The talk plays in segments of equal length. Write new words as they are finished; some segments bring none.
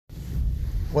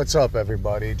What's up,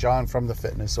 everybody? John from the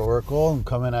Fitness Oracle. I'm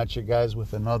coming at you guys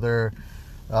with another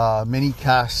mini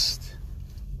cast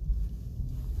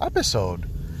episode.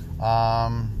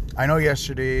 I know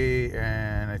yesterday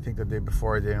and I think the day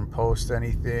before I didn't post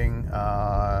anything.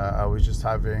 I was just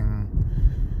having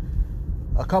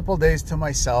a couple days to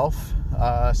myself.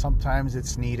 Sometimes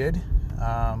it's needed.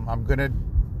 I'm going to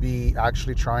be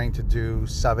actually trying to do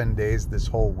 7 days this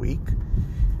whole week.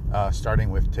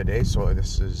 Starting with today. So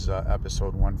this is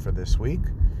episode 1 for this week.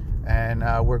 And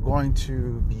we're going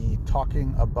to be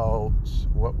talking about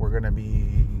what we're going to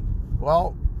be...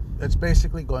 Well, it's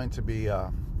basically going to be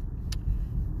a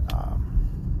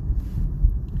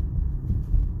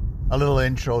little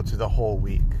intro to the whole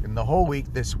week. And the whole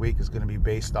week this week is going to be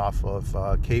based off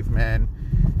of caveman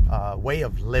way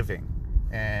of living.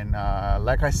 And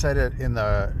like I said it in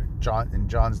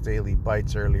John's Daily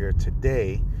Bites earlier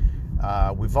today,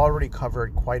 we've already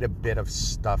covered quite a bit of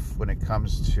stuff when it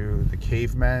comes to the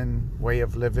caveman way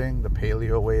of living, the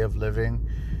paleo way of living,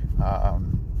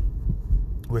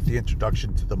 with the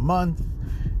introduction to the month,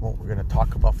 what we're going to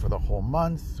talk about for the whole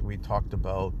month. We talked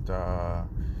about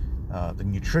the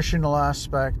nutritional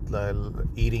aspect,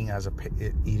 eating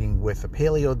with a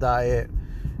paleo diet.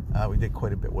 We did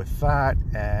quite a bit with that,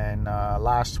 and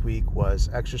last week was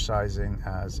exercising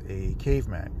as a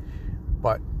caveman.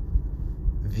 But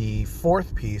the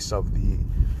fourth piece of the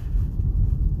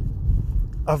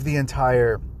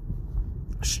entire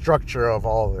structure of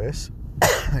all of this,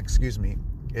 excuse me,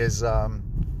 is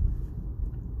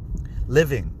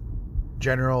living,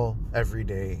 general,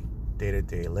 everyday,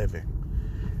 day-to-day living.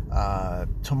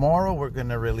 Tomorrow we're going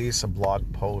to release a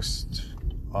blog post,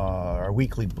 our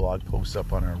weekly blog post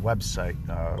up on our website,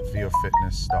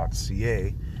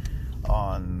 viofitness.ca,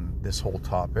 on this whole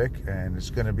topic, and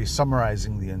it's going to be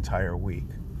summarizing the entire week.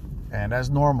 And as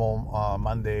normal,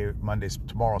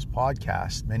 tomorrow's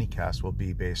podcast, minicast, will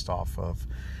be based off of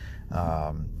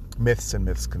myths and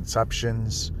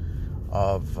misconceptions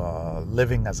of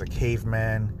living as a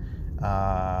caveman.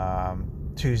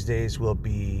 Tuesdays will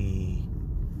be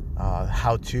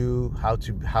how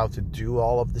to do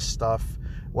all of this stuff.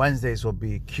 Wednesdays will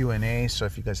be Q&A, so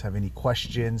if you guys have any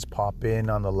questions, pop in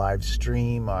on the live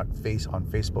stream on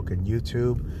Facebook and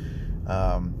YouTube.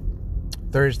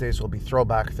 Thursdays will be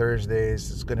Throwback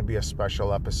Thursdays. It's going to be a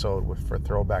special episode for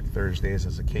Throwback Thursdays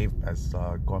as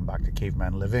going back to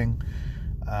caveman living.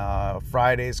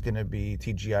 Friday is going to be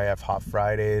TGIF Hot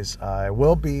Fridays. I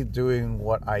will be doing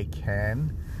what I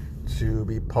can to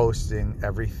be posting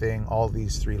everything, all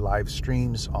these 3 live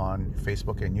streams on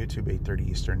Facebook and YouTube, 8:30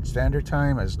 Eastern Standard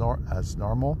Time as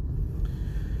normal.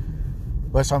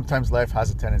 But sometimes life has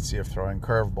a tendency of throwing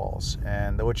curveballs,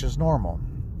 which is normal.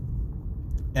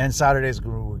 And Saturdays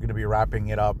we're going to be wrapping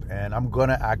it up, and I'm going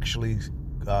to actually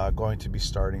going to be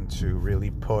starting to really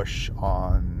push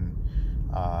on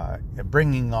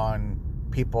bringing on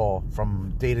people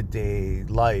from day-to-day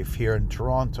life here in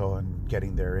Toronto and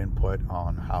getting their input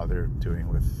on how they're doing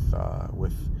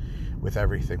with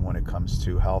everything when it comes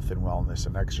to health and wellness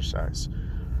and exercise.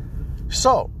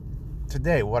 So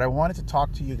today, what I wanted to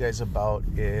talk to you guys about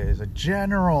is a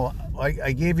general...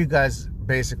 I gave you guys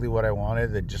basically what I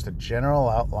wanted, just a general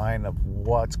outline of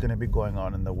what's going to be going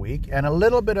on in the week, and a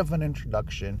little bit of an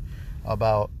introduction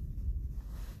about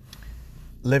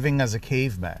living as a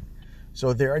caveman.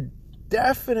 So there are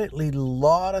definitely a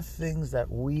lot of things that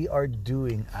we are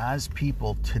doing as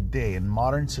people today in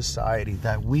modern society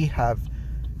that we had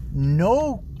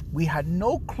no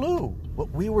clue what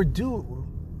we were doing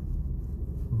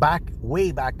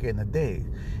way back in the day.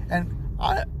 And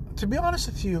to be honest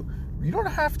with you, you don't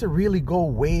have to really go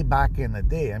way back in the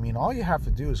day. I mean, all you have to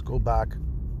do is go back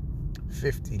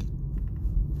 50,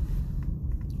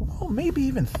 well, maybe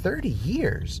even 30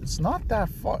 years. It's not that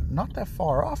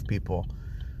far off, people.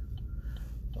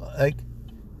 Like,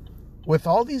 with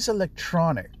all these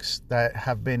electronics that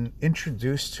have been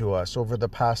introduced to us over the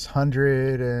past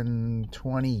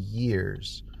 120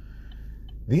 years,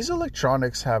 these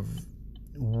electronics have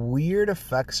weird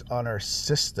effects on our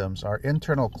systems, our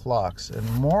internal clocks, and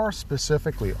more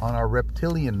specifically on our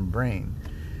reptilian brain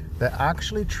that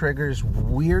actually triggers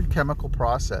weird chemical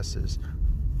processes.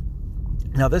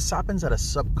 Now, this happens at a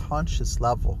subconscious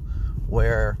level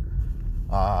where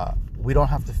we don't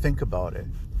have to think about it,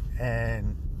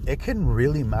 and it can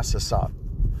really mess us up.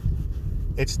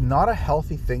 It's not a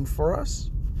healthy thing for us.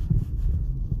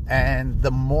 And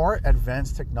the more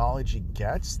advanced technology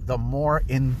gets, the more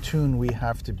in tune we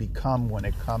have to become when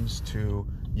it comes to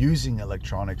using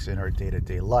electronics in our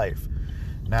day-to-day life.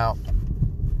 Now,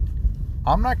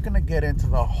 I'm not going to get into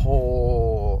the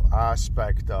whole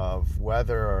aspect of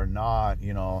whether or not,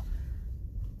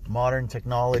 modern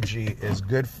technology is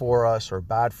good for us or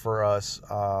bad for us.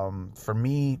 For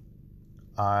me,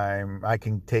 I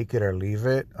can take it or leave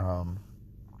it.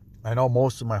 I know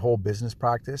most of my whole business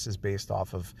practice is based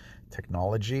off of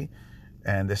technology,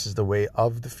 and this is the way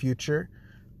of the future,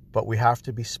 but we have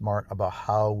to be smart about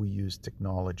how we use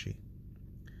technology.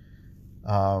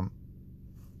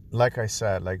 Like I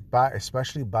said,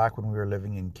 especially back when we were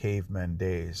living in caveman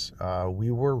days,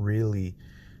 we were really,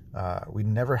 we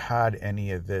never had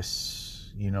any of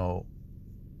this,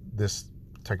 this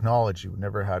technology. We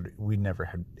never had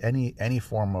any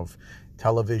form of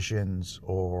televisions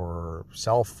or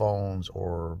cell phones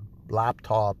or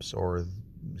laptops or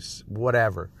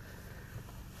whatever.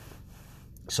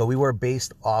 So we were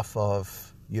based off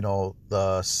of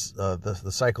the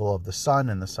cycle of the sun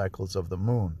and the cycles of the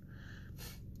moon.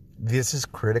 This is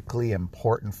critically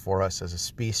important for us as a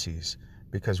species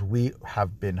because we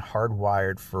have been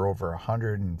hardwired for over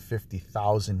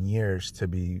 150,000 years to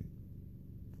be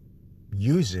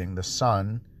using the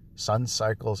sun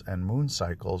cycles and moon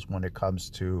cycles when it comes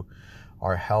to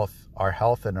our health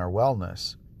and our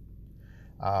wellness.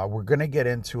 We're going to get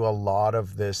into a lot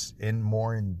of this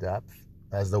more in depth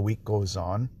as the week goes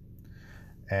on,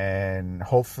 and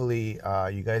hopefully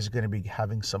you guys are going to be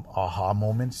having some aha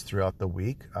moments throughout the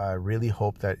week. I really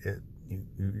hope that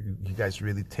you guys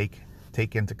really take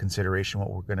into consideration what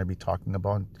we're going to be talking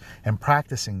about and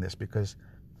practicing this, because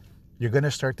you're going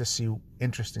to start to see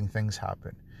interesting things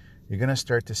happen. You're going to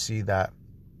start to see that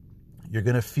you're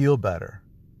going to feel better.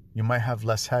 You might have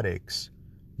less headaches.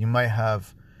 You might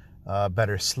have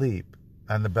better sleep.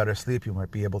 And the better sleep, you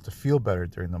might be able to feel better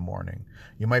during the morning.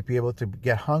 You might be able to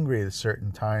get hungry at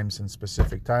certain times and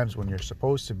specific times when you're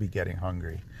supposed to be getting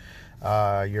hungry.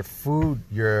 Your food,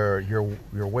 your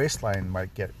waistline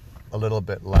might get a little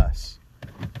bit less.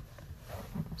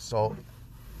 So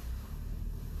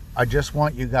I just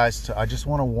want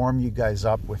to warm you guys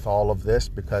up with all of this,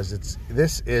 because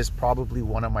this is probably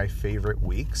one of my favorite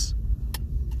weeks,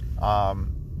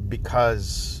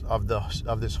 because of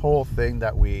this whole thing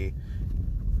that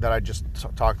I just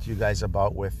talked to you guys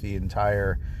about, with the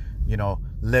entire,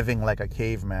 living like a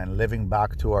caveman, living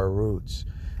back to our roots,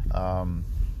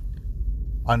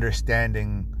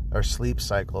 understanding our sleep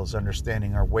cycles,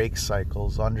 understanding our wake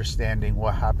cycles, understanding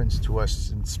what happens to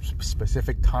us in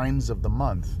specific times of the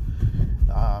month,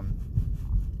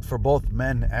 for both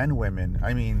men and women.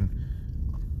 I mean,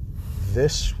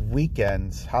 this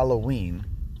weekend, Halloween,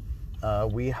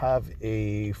 we have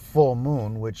a full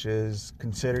moon, which is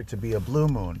considered to be a blue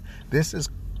moon. This is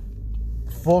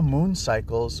full moon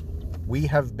cycles we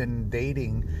have been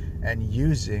dating and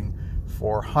using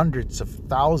for hundreds of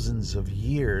thousands of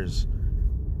years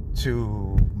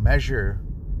to measure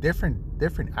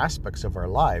different aspects of our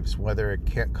lives, whether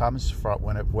it comes from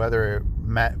whether it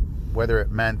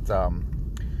meant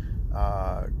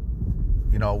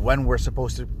when we're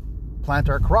supposed to plant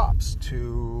our crops,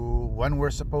 to when we're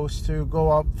supposed to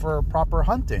go out for proper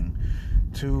hunting,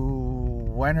 to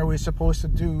when are we supposed to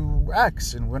do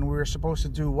X and when we're supposed to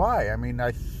do Y. I mean,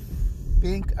 I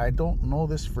don't know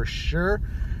this for sure,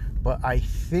 but I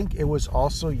think it was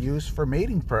also used for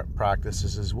mating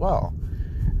practices as well.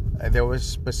 There was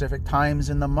specific times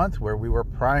in the month where we were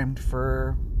primed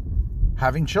for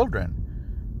having children.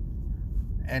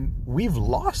 And we've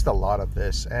lost a lot of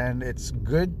this, and it's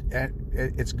good. And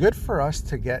it's good for us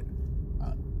to get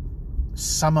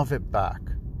some of it back.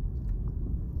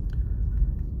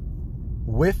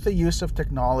 With the use of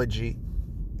technology,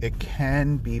 it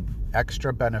can be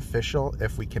extra beneficial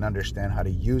if we can understand how to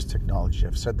use technology.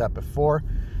 I've said that before,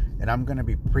 and I'm going to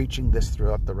be preaching this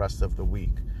throughout the rest of the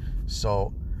week.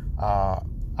 So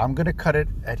I'm going to cut it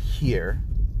at here,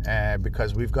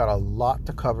 because we've got a lot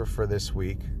to cover for this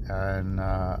week, and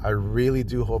I really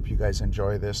do hope you guys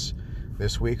enjoy this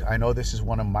week. I know this is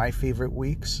one of my favorite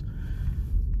weeks.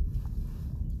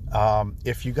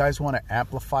 If you guys want to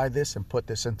amplify this and put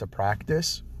this into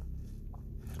practice,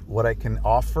 what I can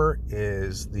offer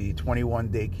is the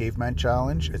 21-day Caveman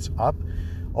Challenge. It's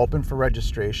open for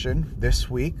registration this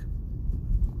week,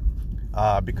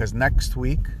 because next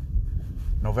week,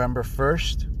 November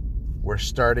 1st, we're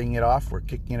starting it off. We're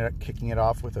kicking it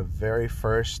off with a very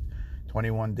first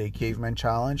 21-day Caveman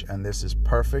Challenge, and this is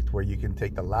perfect, where you can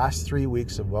take the last 3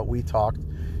 weeks of what we talked,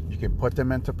 you can put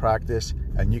them into practice,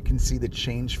 and you can see the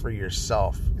change for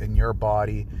yourself in your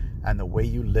body and the way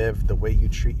you live, the way you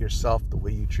treat yourself, the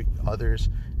way you treat others.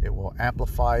 It will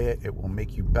amplify it. It will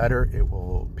make you better.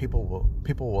 People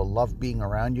will love being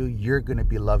around you. You're going to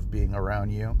be loved being around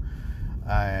you.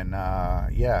 And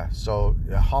so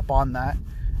hop on that.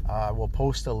 We'll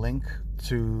post a link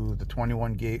to the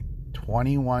 21-day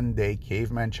 21-day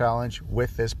caveman challenge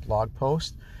with this blog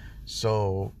post.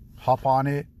 So hop on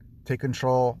it, take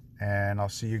control, and I'll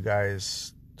see you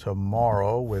guys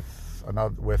tomorrow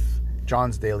with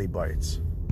John's Daily Bites.